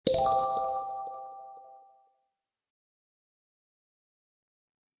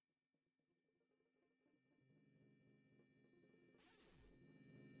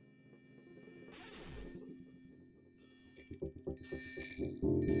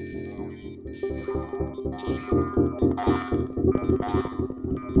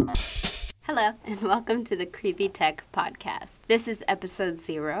Hello, and welcome to the Creepy Tech Podcast. This is episode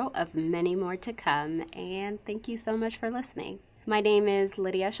 0 of many more to come, and thank you so much for listening. My name is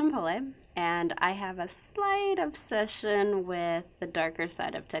Lydia Champole, and I have a slight obsession with the darker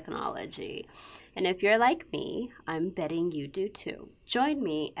side of technology. And if you're like me, I'm betting you do too. Join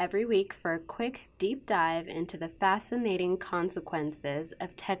me every week for a quick deep dive into the fascinating consequences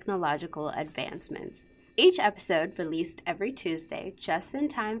of technological advancements. Each episode, released every Tuesday, just in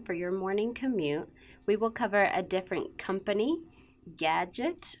time for your morning commute, we will cover a different company,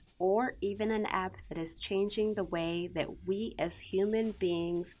 gadget, or even an app that is changing the way that we as human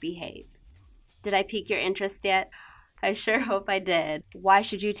beings behave. Did I pique your interest yet? I sure hope I did. Why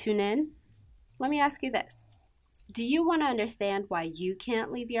should you tune in? Let me ask you this. Do you want to understand why you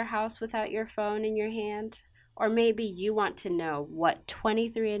can't leave your house without your phone in your hand? Or maybe you want to know what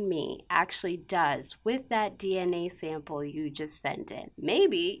 23andMe actually does with that DNA sample you just sent in.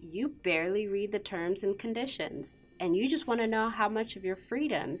 Maybe you barely read the terms and conditions, and you just want to know how much of your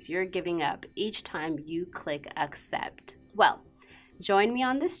freedoms you're giving up each time you click accept. Well, join me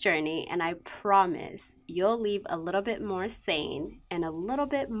on this journey, and I promise you'll leave a little bit more sane and a little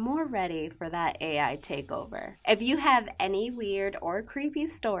bit more ready for that AI takeover. If you have any weird or creepy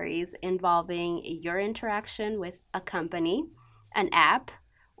stories involving your interaction with a company, an app,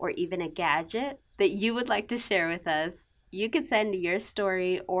 or even a gadget that you would like to share with us, you can send your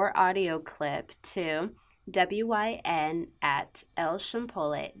story or audio clip to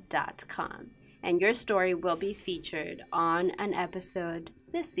wyn@lchampole.com. And your story will be featured on an episode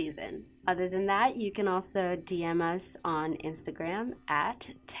this season. Other than that, you can also DM us on Instagram at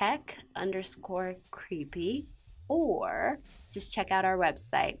tech_creepy, or just check out our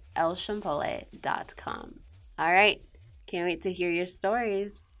website, lchampole.com. All right, can't wait to hear your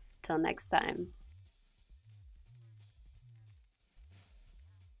stories. Till next time.